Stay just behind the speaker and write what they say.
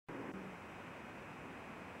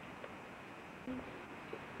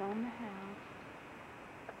It's on the house,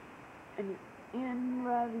 and it's in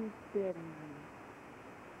Ravi's bedroom.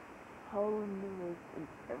 Hole in the roof and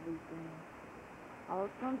everything. All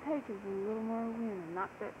it's gonna take is a little more wind and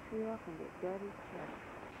knock that tree off and get Daddy's truck.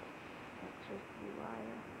 That's just the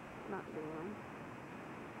wire. Not doing.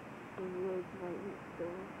 The wood's right next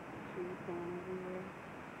door. Trees down everywhere.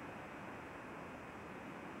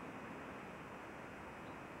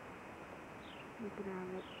 Look at our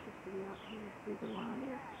electricity out here through the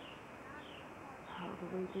wire. All the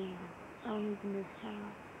way down. Only in this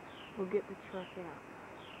house. We'll get the truck out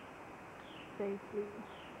safely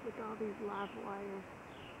with all these live wires.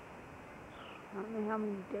 I don't know how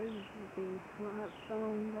many days it'll be. We don't have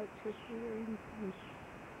phone, electricity, or anything.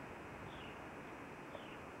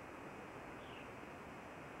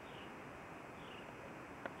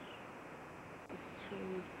 This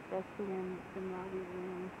tree, that's the one that's in Robbie's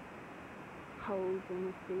room. Holes in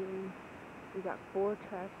the ceiling. We got 4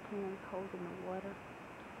 trash cans holding the water.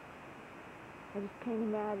 I just can't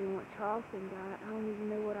imagine what Charleston got. I don't even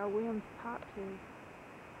know what our Williams talked to.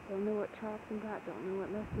 Don't know what Charleston got. Don't know what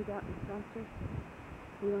Leslie got in Sumter.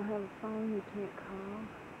 We don't have a phone. We can't call.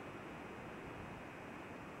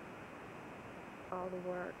 All the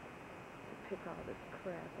work to pick all this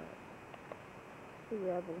crap up. Hey,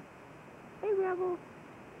 Rebel. Hey, Rebel.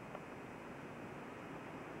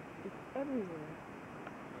 It's everywhere.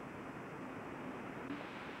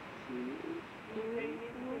 2, 3,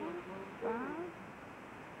 4, 5.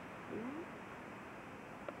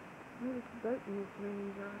 There's a boat in this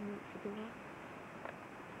running yard next door.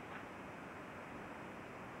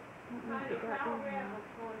 I don't know if it got there or not.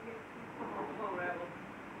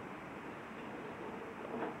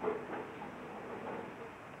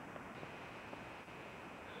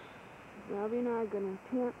 Robbie and I are going to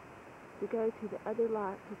attempt to go to the other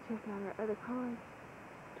lot to check out our other cars,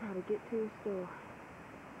 try to get to the store.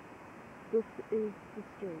 This is the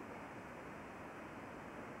street.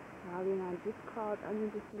 Robbie and I just crawled under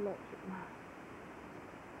this electric line.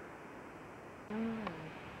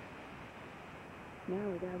 Alright. Now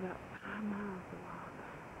we got about 5 miles to walk.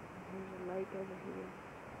 There's a lake over here.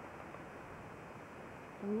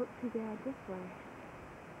 Don't look too bad this way.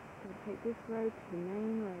 We'll take this road to the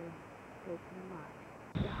main road. Go to the lot.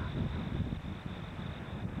 Stop.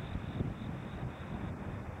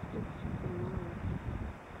 This is the water.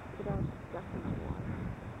 Get all the stuff in the water.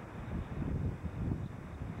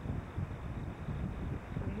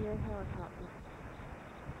 I hear helicopters.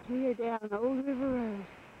 Here down Old River Road.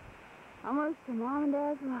 Almost to Mom and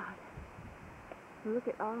Dad's lot. Look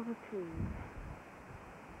at all the trees.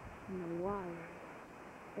 And the wires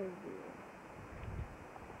everywhere.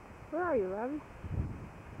 Where are you, Robbie?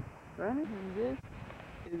 Running? And this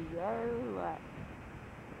is our lot.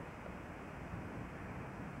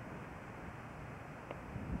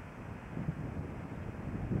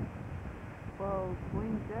 Whoa,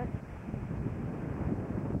 swing set.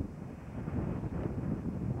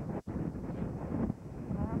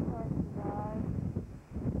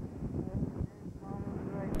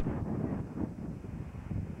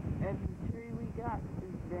 Every tree we got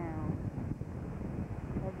is down.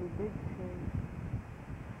 Every big tree.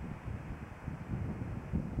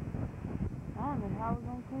 I don't know how we're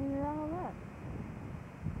going to clean it all up.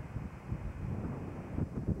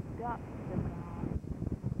 It's got to go on.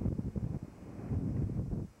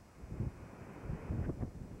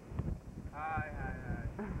 Hi.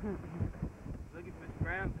 Look at Miss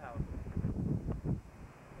Brown's house.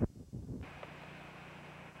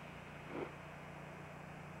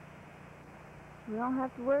 We don't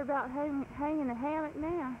have to worry about hanging a hammock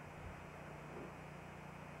now.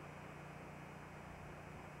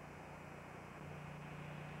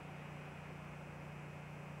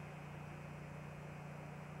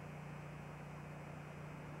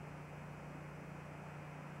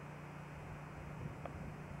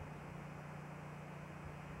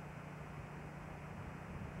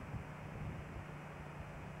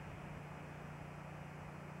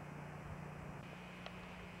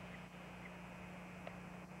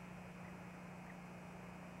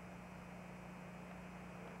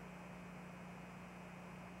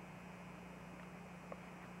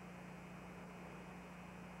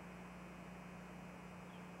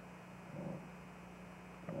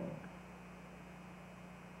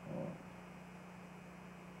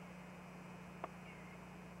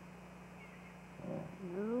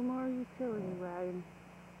 No more utility riding.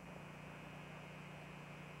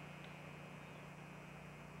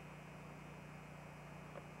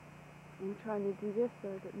 I'm trying to do this so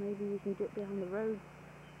that maybe we can get down the road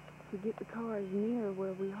to get the cars near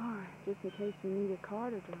where we are, just in case we need a car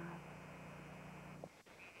to drive.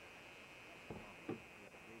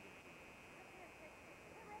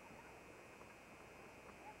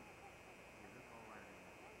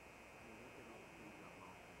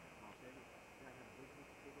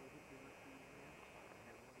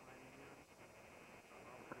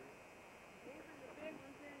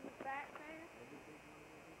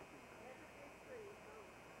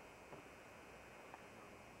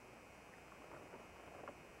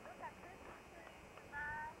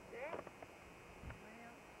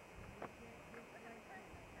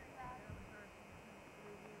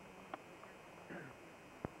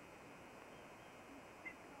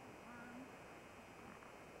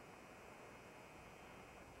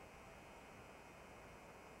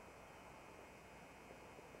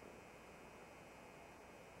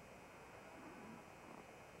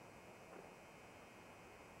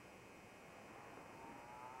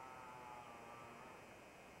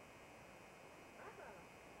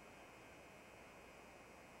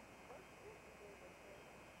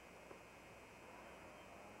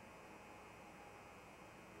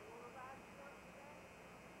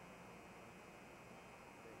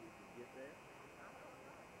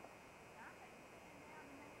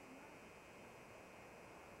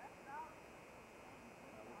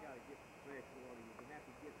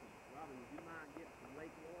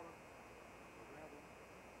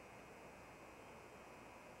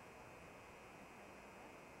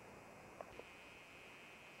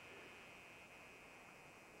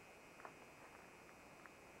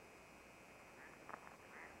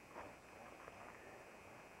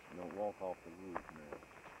 walk off the roof now.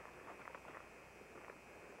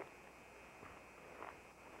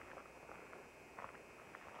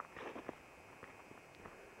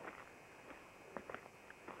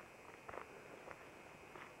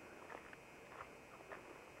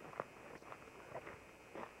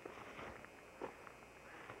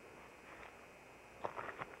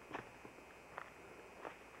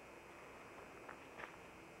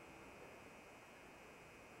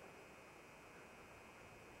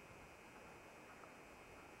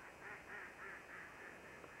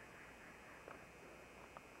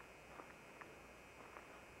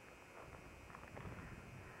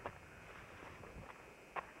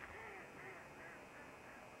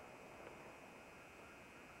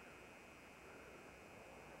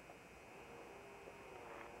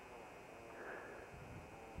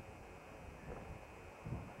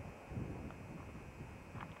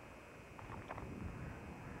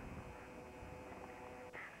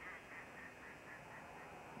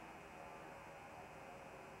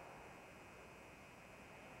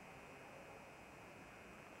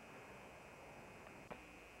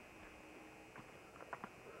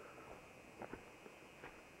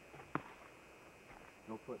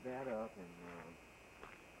 We'll put that up and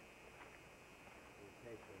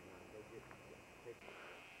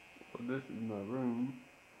well, this is my room.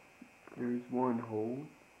 There's one hole,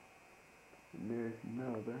 and there's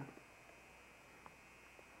another.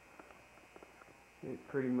 It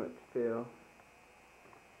pretty much fell.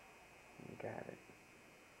 I got it.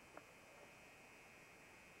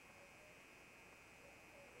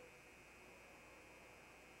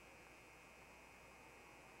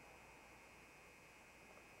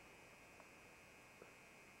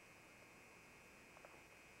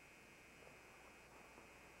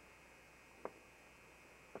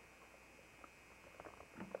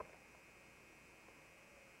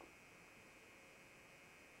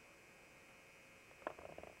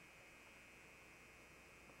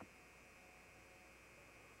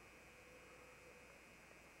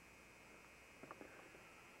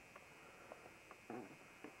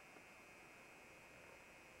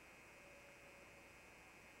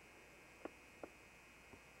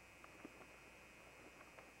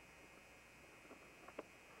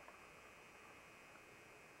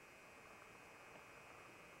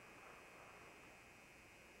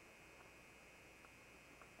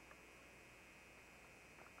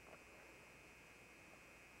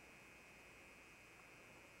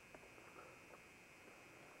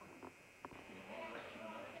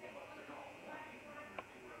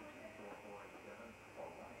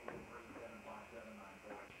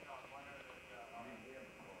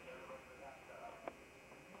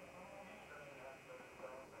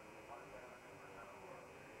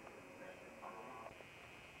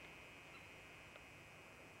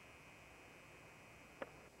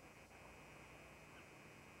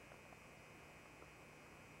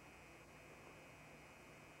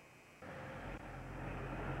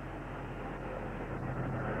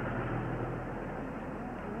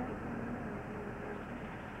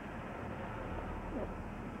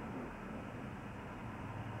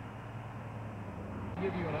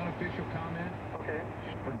 Give you an unofficial comment. Okay.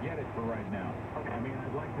 Forget it for right now. Okay. I mean,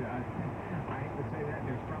 I'd like to. I hate to say that.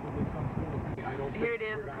 There's probably some school of I don't. Here it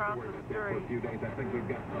is we're across not the for a street. few days. I think we've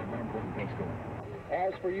got more important things going.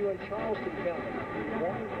 As for you in Charleston County,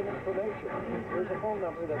 wanting some information, here's a phone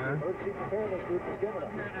number that the Emergency Preparedness Group has given us.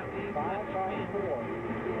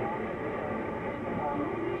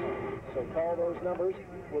 554. So call those numbers.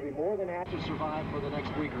 We'll be more than happy to survive for the next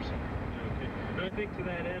week or so. Okay. And I think to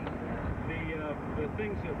that end, the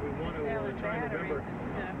things that we want to try and remember,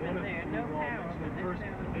 one of the first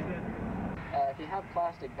is that if you have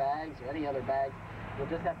plastic bags or any other bags, you'll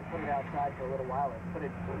just have to put it outside for a little while or put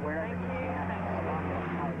it wherever you can along the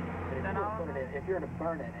pipe. But if you're to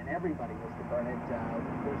burn it, and everybody was to burn it,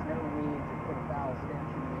 there's no need to put a foul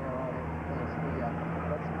stench in the air all over the place.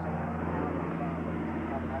 Let's not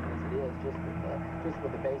have enough as it is, just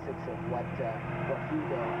with the basics of what Hugo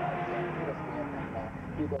has hit us with.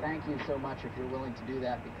 And Hugo, thank you so much if you're willing to do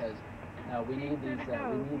that, because we need these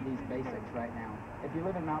basics right now. If you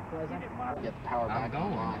live in Mount Pleasant, get the power back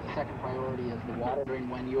online. The second priority is the water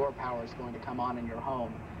when your power is going to come on in your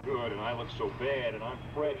home. good, and I look so bad, and I'm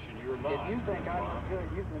fresh, and you're not. If you think I look good,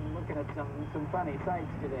 you've been looking at some funny sights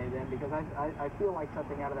today, then, because I feel like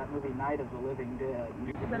something out of that movie Night of the Living Dead.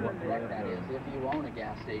 What that is, if you own a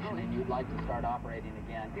gas station and you'd like to start operating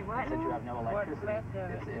again, since you have no electricity,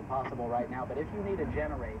 it's impossible right now. But if you need a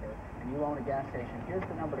generator and you own a gas station, here's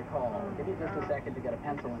the number to call. I'll give you just a second to get a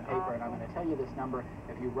pencil and paper, and I'm going to tell you this number.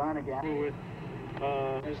 If you run a gas with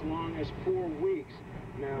as long as 4 weeks,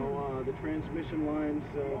 Now, the transmission lines,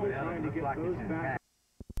 they're trying to get those back.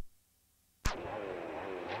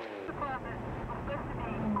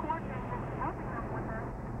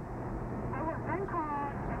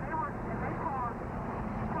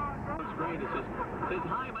 It says,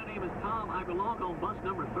 hi, my name is Tom. I belong on bus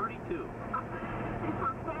number 32. He's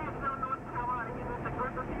from Fayetteville, North Carolina. He's with a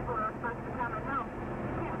group of people that are supposed to come and help.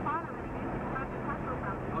 He can't find him, and he needs to come back in touch with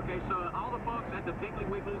them. Okay, so all the folks at the Piggly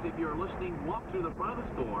Wigglies, if you're listening, walk through the front of the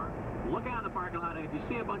store, look out in the parking lot, and if you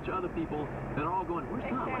see a bunch of other people that are all going, where's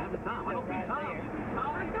Tom? What happened to Tom? I don't see Tom.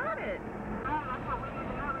 I got it. Oh, that's what we need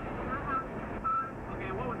to know. We need to know how he's defined.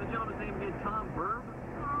 Okay, what was the gentleman's name again? Tom Burb?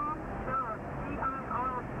 Tom Burb.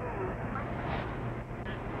 B-I-R-B.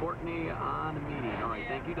 Courtney on the meeting. All right,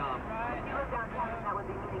 thank you, Tom. If you live downtown, that would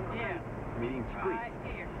be Meeting Street. Meeting Street. Right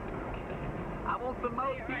here. I want the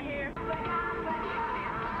most. Right here.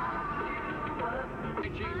 Hey,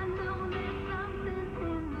 Chief.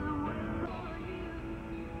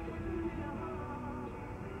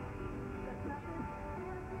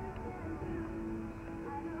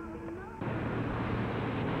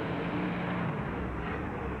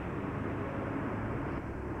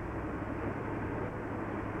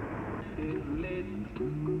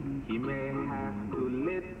 He may have to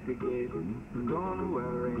litigate, don't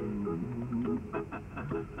worry.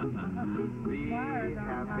 Be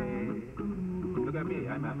happy. Look at me,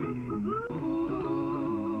 I'm happy.